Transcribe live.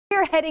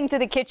are heading to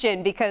the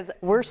kitchen because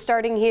we're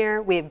starting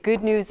here. We have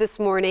good news this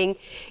morning.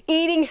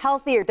 Eating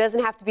healthier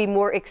doesn't have to be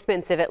more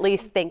expensive, at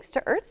least thanks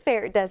to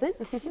Earthfare, it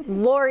doesn't.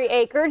 Lori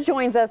Aker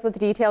joins us with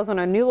details on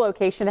a new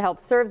location to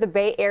help serve the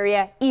Bay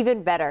Area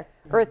even better.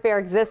 Earthfare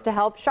exists to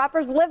help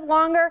shoppers live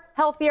longer,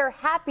 healthier,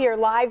 happier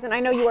lives. And I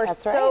know you are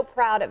so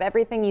proud of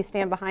everything you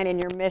stand behind in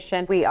your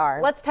mission. We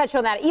are. Let's touch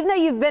on that. Even though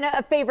you've been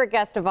a favorite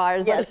guest of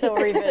ours, let's still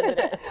revisit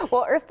it.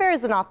 Well, Earthfare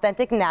is an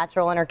authentic,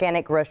 natural, and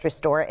organic grocery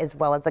store as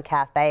well as a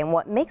cafe. And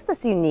what makes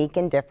this unique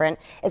and different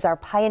is our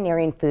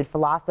pioneering food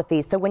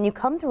philosophy. So when you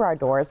come through our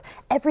doors,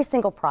 every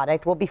single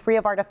product will be free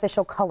of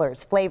artificial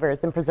colors,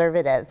 flavors, and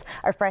preservatives.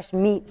 Our fresh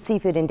meat,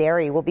 seafood, and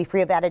dairy will be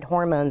free of added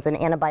hormones and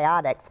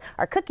antibiotics.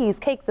 Our cookies,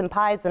 cakes, and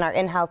pies, and our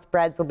in-house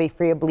breads will be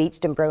free of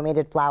bleached and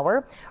bromated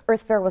flour.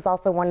 Earthfare was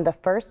also one of the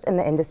first in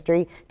the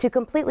industry to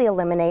completely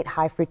eliminate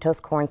high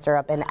fructose corn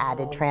syrup and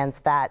added trans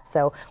fats.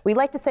 So we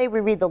like to say we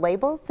read the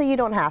labels so you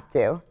don't have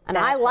to. And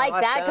I like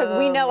that because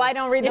we know I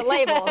don't read the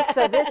labels.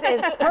 So this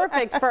is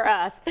perfect for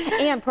us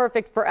and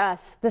perfect for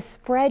us. The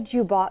spread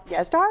you bought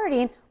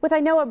starting with, I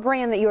know, a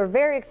brand that you are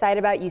very excited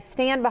about, you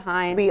stand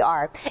behind. We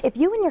are. If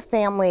you and your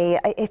family,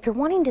 if you're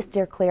wanting to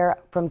steer clear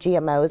from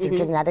GMOs or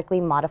genetically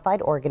modified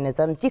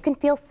organisms, you can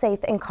feel safe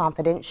and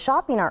confident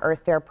shopping our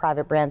Earthfare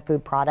private brand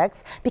food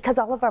products because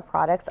all of our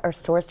products are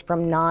sourced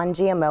from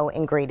non-GMO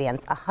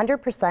ingredients,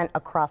 100%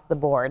 across the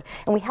board.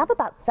 And we have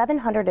about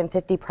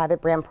 750 private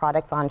brand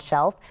products on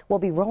shelf. We'll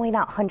be rolling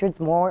out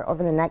hundreds more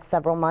over the next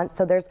several months.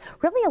 So there's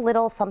really a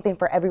little something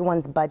for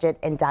everyone's budget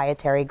and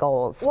dietary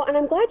goals. Well, and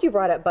I'm glad you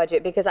brought up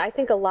budget because I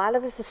think a lot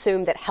of us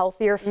assume that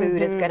healthier food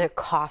is going to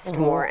cost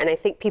more, and I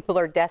think people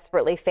are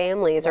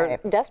families are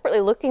desperately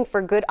looking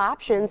for good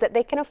options that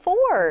they can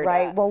afford.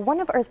 Right. Well, one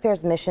of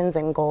Earthfare's missions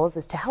and goals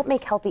is to help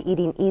make healthy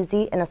eating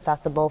easy and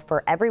accessible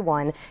for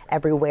everyone,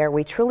 everywhere.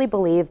 We truly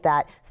believe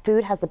that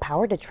food has the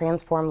power to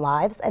transform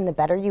lives, and the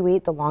better you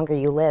eat, the longer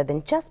you live.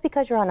 And just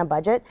because you're on a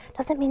budget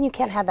doesn't mean you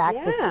can't have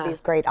access to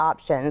these great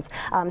options.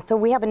 So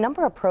we have a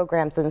number of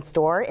programs in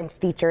store and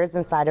features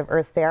inside of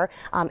Earthfare.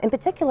 In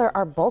particular,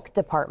 our bulk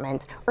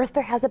department.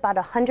 Earthfare has about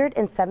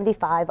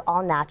 175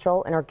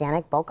 all-natural and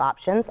organic bulk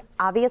options.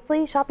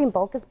 Obviously, shopping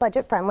bulk is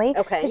budget friendly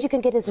because you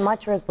can get as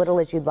much or as little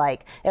as you'd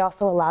like. It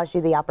also allows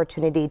you the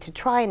opportunity to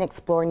try and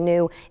explore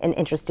new and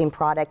interesting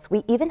products.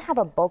 We even have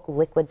a bulk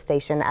liquid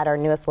station at our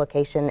newest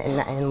location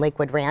in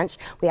Lakewood Ranch.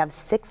 We have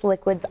 6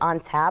 liquids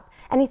on tap,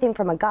 anything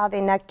from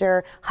agave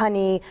nectar,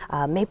 honey,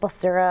 maple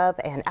syrup,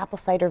 and apple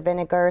cider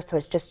vinegar. So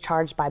it's just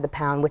charged by the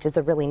pound, which is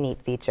a really neat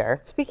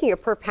feature. Speaking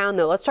of per pound,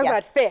 though, let's talk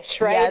about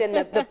fish, right? And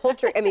the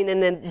poultry, I mean,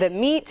 and then the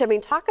meat. I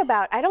mean, talk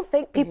about, I don't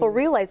think people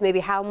realize maybe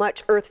how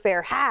much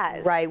Earthfare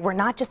has. Right. We're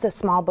not just a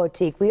small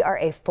boutique. We are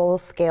a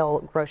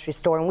full-scale grocery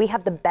store, and we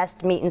have the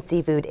best meat and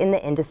seafood in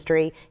the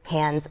industry,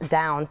 hands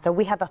down. So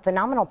we have a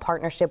phenomenal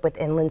partnership with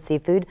Inland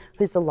Seafood,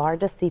 who's the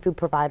largest seafood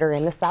provider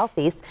in the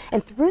Southeast.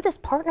 And through this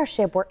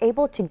partnership, we're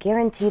able to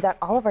guarantee that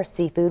all of our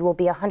seafood will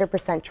be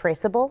 100%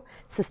 traceable,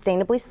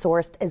 sustainably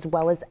sourced, as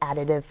well as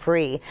additive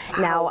free.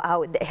 Now,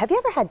 have you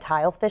ever had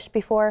tile fish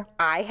before?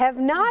 I have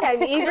not.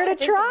 I'm eager to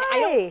try. I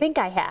don't think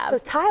I have. So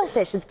tile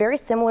fish is very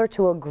similar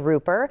to a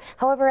grouper.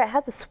 However, it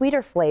has a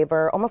sweeter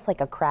flavor, almost like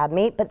a crab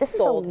meat, but this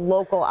is a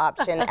local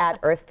option at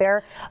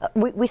Earthfare.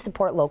 We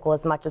support local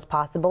as much as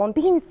possible, and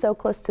being so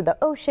close to the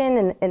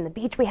ocean and the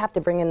beach, we have to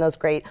bring in those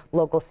great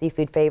local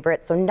seafood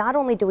favorites. So not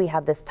only do we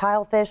have this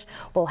tile fish,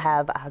 we'll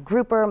have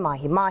grouper,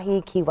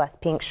 mahi-mahi, Key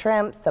West pink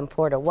shrimp, some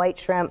Florida white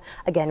shrimp.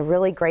 Again,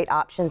 really great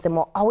options, and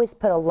we'll always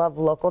put a Love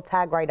Local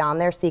tag right on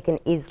there so you can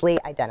easily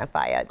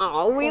identify it.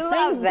 Oh, we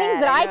love that. Things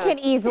that I can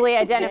easily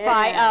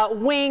identify,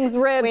 wings,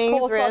 ribs,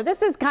 coleslaw.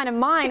 This is kind of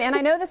mine, and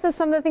I know this is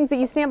some of the things that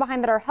you stand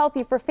behind that are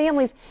healthy for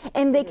families,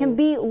 and they can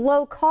be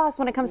low cost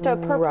when it comes to a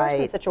per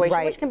person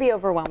situation, which can be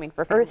overwhelming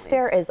for families.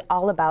 Earthfare is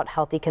all about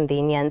healthy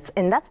convenience,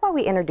 and that's why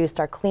we introduced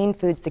our Clean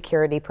Food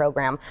Security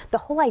program. The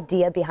whole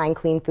idea behind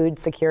Clean Food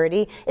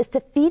Security is to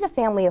feed a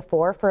family of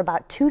 4 for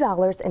about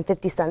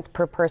 $2.50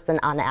 per person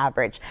on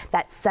average.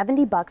 That's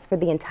 $70 for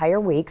the entire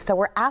week. So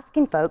we're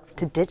asking folks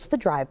to ditch the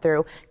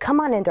drive-through, come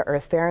on into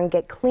Earthfare and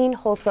get clean,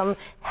 wholesome,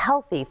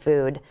 healthy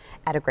food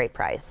at a great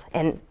price.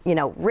 And you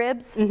know,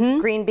 ribs,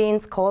 green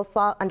beans,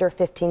 coleslaw under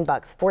 $15,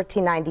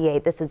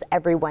 $14.98. This is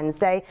every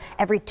Wednesday.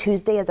 Every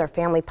Tuesday is our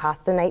family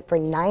pasta night for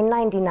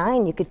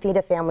 $9.99. You could feed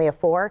a family of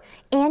 4,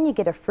 and you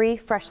get a free,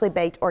 freshly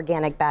baked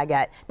organic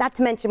baguette. Not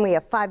to mention we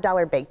have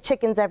 $5 baked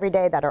chickens every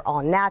day that are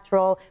all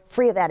natural,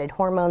 free of added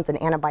hormones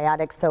and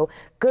antibiotics. So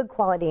good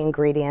quality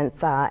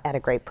ingredients at a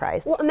great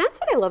price. Well, and that's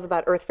what I love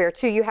about Earthfare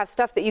too. You have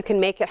stuff that you can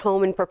make at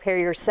home and prepare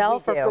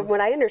yourself. Or from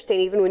what I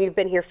understand, even when you've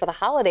been here for the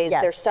holidays,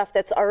 there's stuff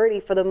that's already,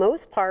 for the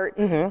most part,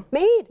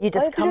 made. You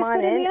just come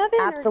on in.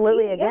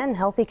 Absolutely. Again,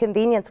 healthy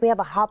convenience. We have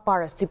a hot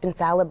bar, a soup and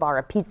salad bar,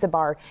 a pizza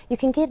bar. You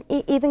can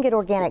even get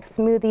organic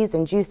smoothies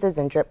and juices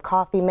and drip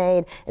coffee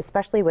made,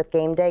 especially with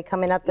game day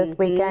coming up this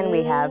weekend.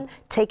 We have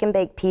take and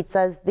bake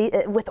pizzas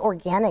with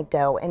organic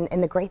dough.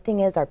 And the great thing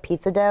is our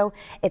pizza dough,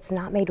 it's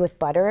not made with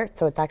butter,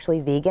 so it's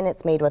actually vegan.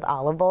 It's made with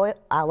olive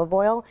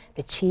oil.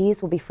 The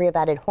cheese will be free of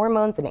added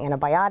hormones and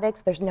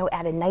antibiotics. There's no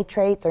added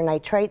nitrates or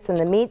nitrates in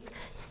the meats.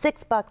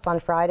 $6 on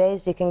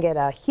Fridays. You can get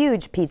a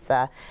huge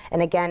pizza.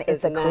 And again,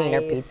 it's a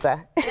cleaner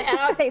pizza. And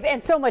I would say,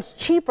 and so much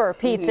cheaper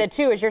pizza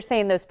too, as you're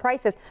saying those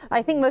prices.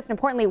 I think most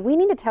importantly, we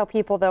need to tell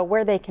people though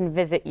where they can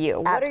visit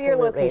you. What are your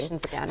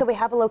locations again? So we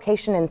have a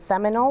location in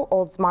Seminole,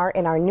 Oldsmar,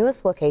 and our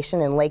newest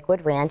location in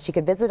Lakewood Ranch. You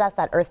could visit us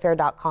at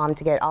earthfare.com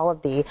to get all of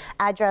the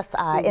address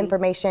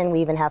information.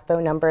 We even have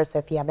phone numbers, so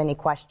if you have any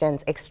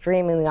questions,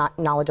 extremely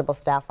knowledgeable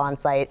staff on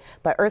site.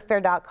 But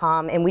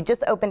earthfare.com, and we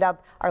just opened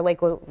up our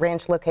Lakewood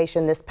Ranch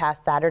location this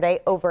past Saturday.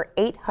 Over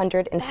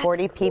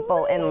 840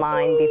 people in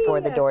line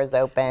before the doors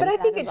opened. But I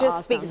think it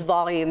just speaks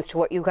volumes to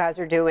what you guys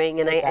are doing,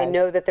 and I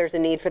know that there's a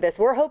need for this.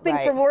 We're hoping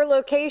for more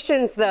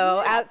locations,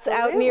 though,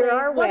 out near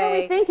our way. What are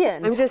we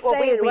thinking? I'm just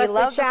saying, we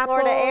love the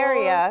Florida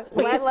area.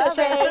 West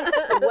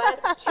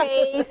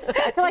Chase.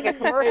 I feel like a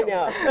commercial.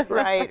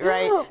 Right.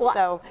 Well,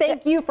 So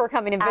thank you for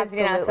coming and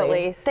visiting us,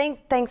 Elise.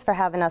 Thanks for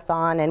having us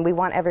on, and we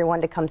want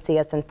everyone to come see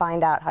us and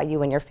find out how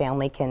you and your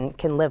family can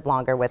live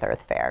longer with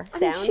Earthfare. I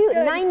mean, shoot,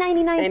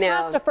 $9.99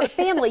 pasta for a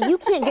family. You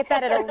can't get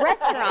that at a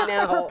restaurant.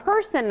 Per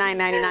person,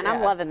 $9.99.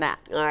 I'm loving that.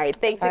 All right,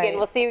 thanks again.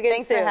 We'll see you again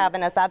soon. Thanks for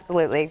having us.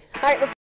 Absolutely. All right.